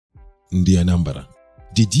the Anambra.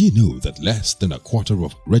 Did you know that less than a quarter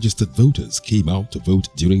of registered voters came out to vote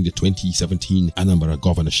during the 2017 Anambra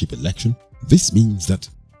Governorship election? This means that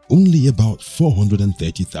only about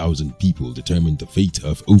 430,000 people determined the fate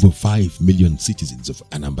of over 5 million citizens of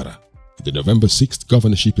Anambra. The November 6th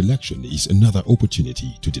governorship election is another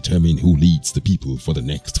opportunity to determine who leads the people for the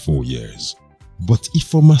next 4 years. But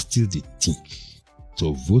Ifeoma still did think,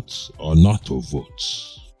 to vote or not to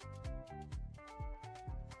vote?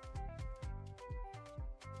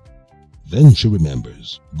 Then she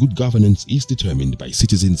remembers, good governance is determined by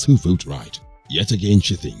citizens who vote right. Yet again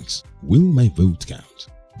she thinks, will my vote count?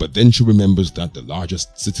 But then she remembers that the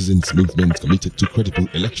largest citizens movement committed to credible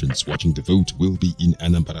elections watching the vote will be in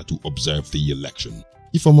Anambra to observe the election.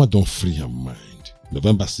 Ifeoma don't free her mind.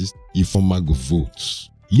 November 6th, Ifeoma go vote.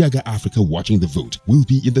 Yiaga Africa watching the vote will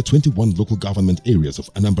be in the 21 local government areas of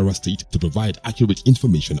Anambra State to provide accurate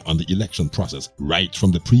information on the election process right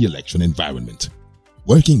from the pre-election environment.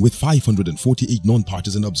 Working with 548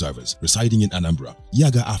 non-partisan observers residing in Anambra,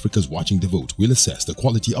 Yiaga Africa's Watching the Vote will assess the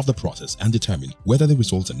quality of the process and determine whether the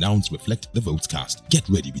results announced reflect the votes cast. Get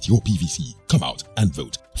ready with your PVC. Come out and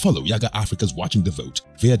vote. Follow Yiaga Africa's Watching the Vote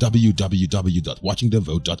via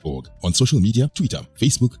www.watchingthevote.org on social media, Twitter,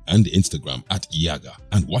 Facebook and Instagram at Yiaga,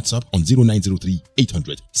 and WhatsApp on 0903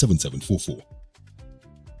 800 7744.